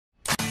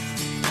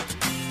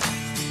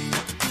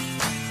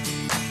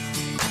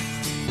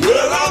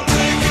I'm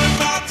taking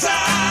my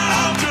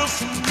time. I'm just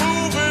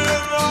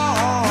moving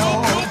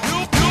on. You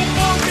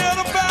forget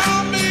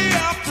about me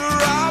after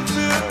I've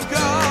been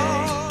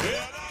gone.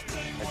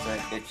 That's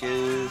right,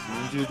 bitches.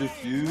 Ninja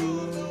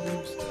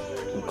defuse.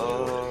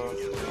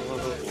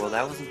 Well,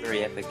 that wasn't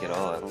very epic at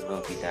all. I don't know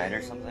if he died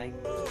or something.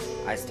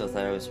 I still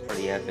thought it was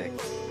pretty epic.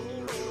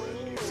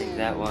 Take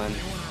that one.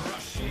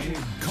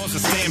 Cause a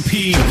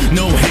stampede,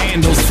 no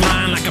handles,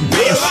 flying like a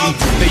banshee.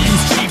 They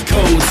use cheat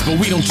codes, but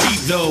we don't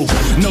cheat though.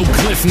 No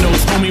cliff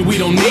notes, homie, we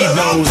don't need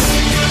those.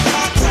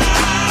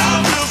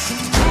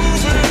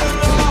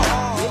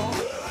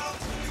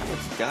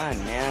 It's done,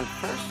 man.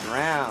 First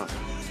round.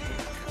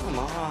 Come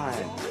on.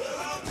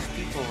 These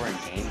people were in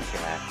game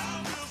chat.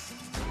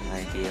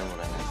 Might be able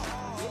to have some.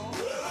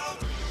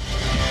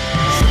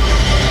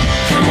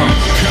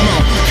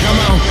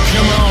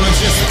 Come on, and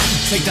just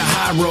take the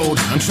high road.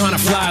 I'm trying to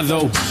fly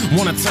though,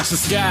 wanna touch the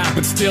sky,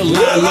 but still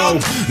lie low.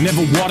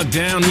 Never watered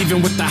down,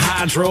 even with the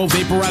hydro.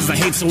 Vaporize the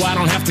hate so I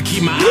don't have to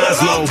keep my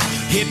eyes low.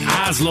 Hit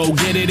Oslo,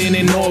 get it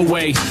in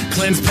Norway.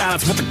 Cleanse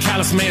palates with the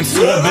callous man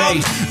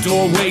sorbet.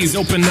 Doorways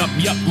open up,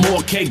 yup,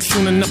 more cake.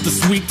 Soon enough the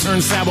sweet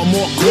turns sour,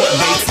 more court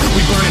dates.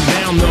 We burn it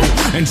down though,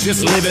 and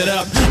just live it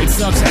up. It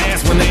sucks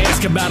ass when they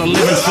ask about a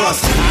living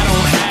trust. I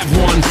don't have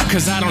one,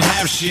 cause I don't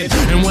have shit.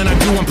 And when I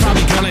do, I'm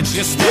probably gonna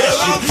just stash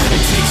it.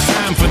 It takes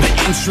time for the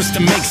interest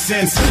to make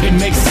sense. It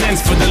makes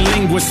sense for the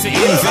linguist to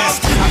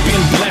invest. I've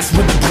been blessed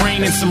with a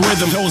brain and some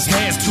rhythm. Those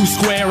hands too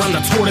square, I'm the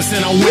tortoise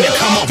and I win it,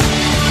 come on.